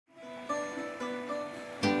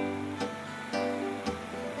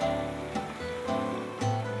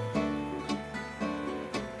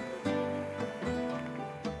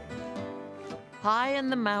High in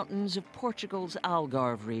the mountains of Portugal's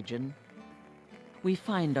Algarve region, we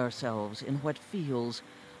find ourselves in what feels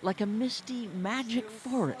like a misty, magic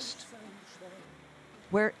forest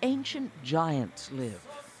where ancient giants live.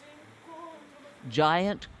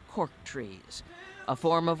 Giant cork trees, a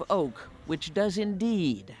form of oak which does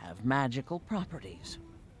indeed have magical properties.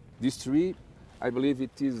 This tree, I believe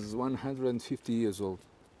it is 150 years old.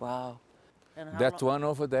 Wow. And That one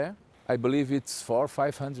over there, I believe it's 400 or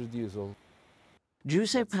 500 years old.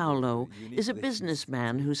 Giuseppe Paolo is a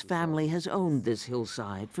businessman whose family has owned this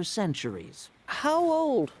hillside for centuries. How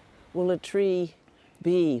old will a tree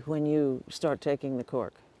be when you start taking the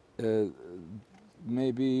cork?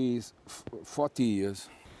 Maybe 40 years.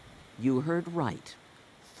 You heard right,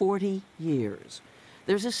 40 years.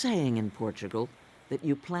 There's a saying in Portugal that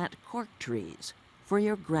you plant cork trees for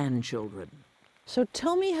your grandchildren. So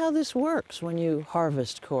tell me how this works when you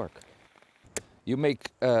harvest cork. You make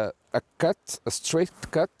a cut, a straight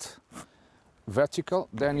cut, vertical,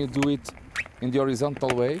 then you do it in the horizontal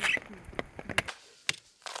way.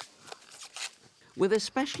 With a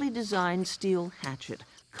specially designed steel hatchet,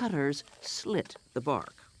 cutters slit the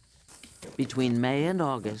bark. Between May and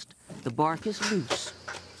August, the bark is loose.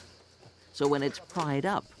 So when it's pried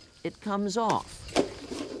up, it comes off,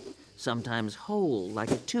 sometimes whole like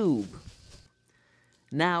a tube.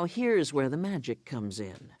 Now here's where the magic comes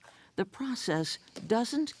in. The process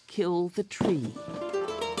doesn't kill the tree.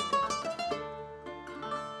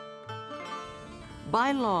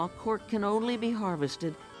 By law, cork can only be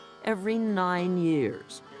harvested every 9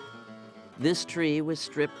 years. This tree was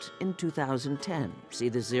stripped in 2010. See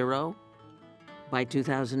the 0? By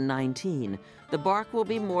 2019, the bark will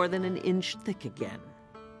be more than an inch thick again.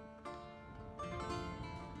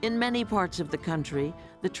 In many parts of the country,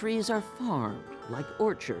 the trees are farmed like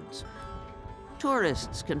orchards.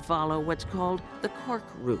 Tourists can follow what's called the cork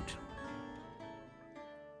route.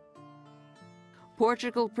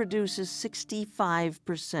 Portugal produces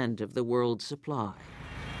 65% of the world's supply.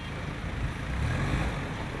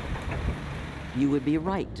 You would be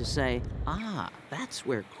right to say, that's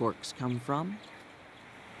where corks come from.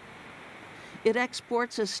 It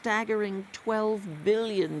exports a staggering 12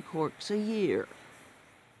 billion corks a year.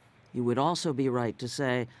 You would also be right to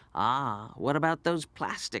say, what about those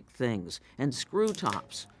plastic things and screw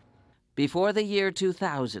tops? Before the year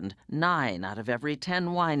 2000, 9 out of every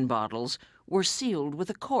 10 wine bottles were sealed with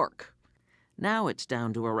a cork. Now it's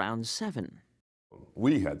down to around 7.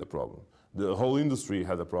 We had the problem. The whole industry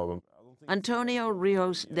had a problem. Antonio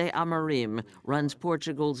Rios de Amorim runs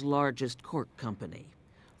Portugal's largest cork company,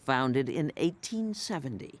 founded in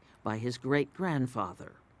 1870 by his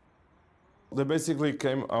great-grandfather. They basically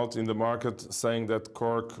came out in the market saying that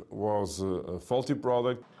cork was a faulty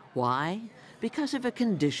product. Why? Because of a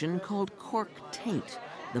condition called cork taint,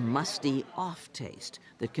 the musty off-taste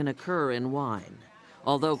that can occur in wine.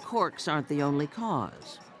 Although corks aren't the only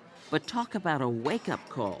cause. But talk about a wake-up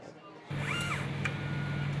call.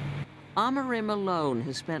 Amorim alone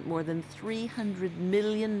has spent more than $300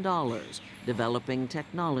 million developing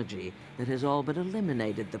technology that has all but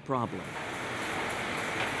eliminated the problem.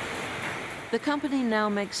 The company now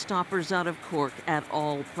makes stoppers out of cork at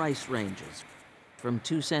all price ranges, from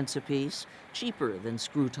 2 cents a piece, cheaper than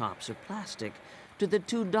screw tops or plastic, to the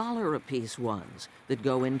 $2 a piece ones that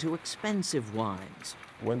go into expensive wines.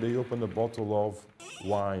 When they open a bottle of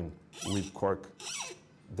wine with cork,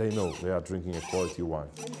 they know they are drinking a quality wine.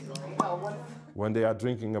 When they are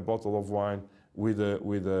drinking a bottle of wine with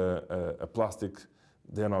a plastic,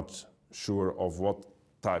 they're not sure of what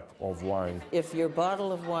type of wine. If your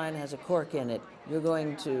bottle of wine has a cork in it, you're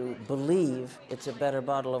going to believe it's a better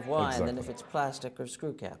bottle of wine than if it's plastic or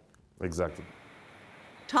screw cap. Exactly.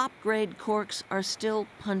 Top-grade corks are still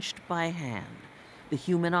punched by hand. The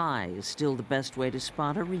human eye is still the best way to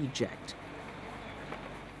spot a reject.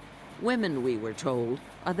 Women, we were told,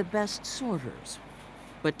 are the best sorters.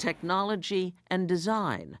 But technology and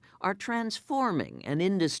design are transforming an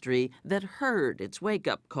industry that heard its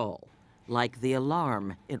wake-up call, like the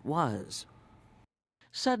alarm it was.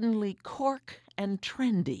 Suddenly, cork and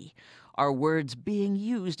trendy are words being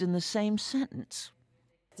used in the same sentence.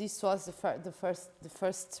 This was the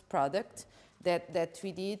first product that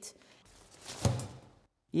we did.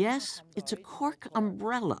 Yes, it's a cork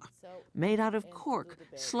umbrella made out of cork,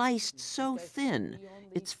 sliced so thin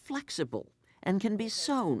it's flexible and can be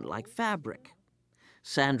sewn like fabric.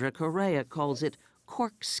 Sandra Correa calls it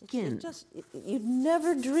cork skin. You'd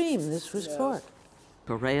never dream this was cork.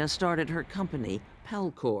 Correa started her company,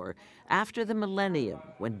 Pelcor, after the millennium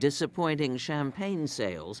when disappointing champagne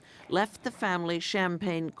sales left the family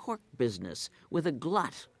champagne cork business with a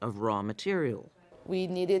glut of raw material. we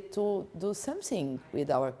needed to do something with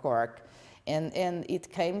our cork. And it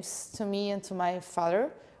came to me and to my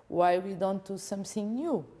father, why we don't do something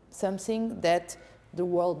new, something that the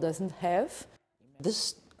world doesn't have.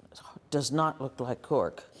 This does not look like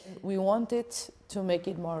cork. We wanted to make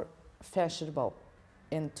it more fashionable.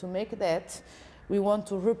 And to make that, we want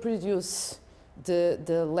to reproduce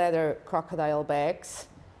the leather crocodile bags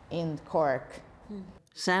in cork.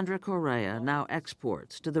 Sandra Correa now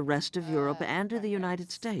exports to the rest of Europe and to the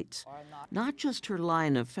United States, not just her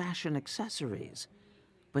line of fashion accessories,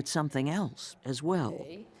 but something else as well.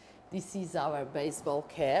 Okay. This is our baseball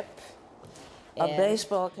cap. A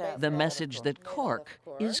baseball cap. The message that cork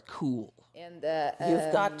is cool. And,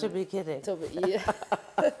 You've got to be kidding. Yeah.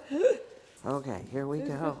 Okay, here we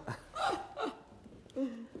go.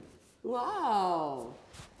 Wow,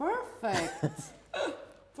 perfect,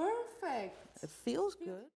 perfect. It feels good.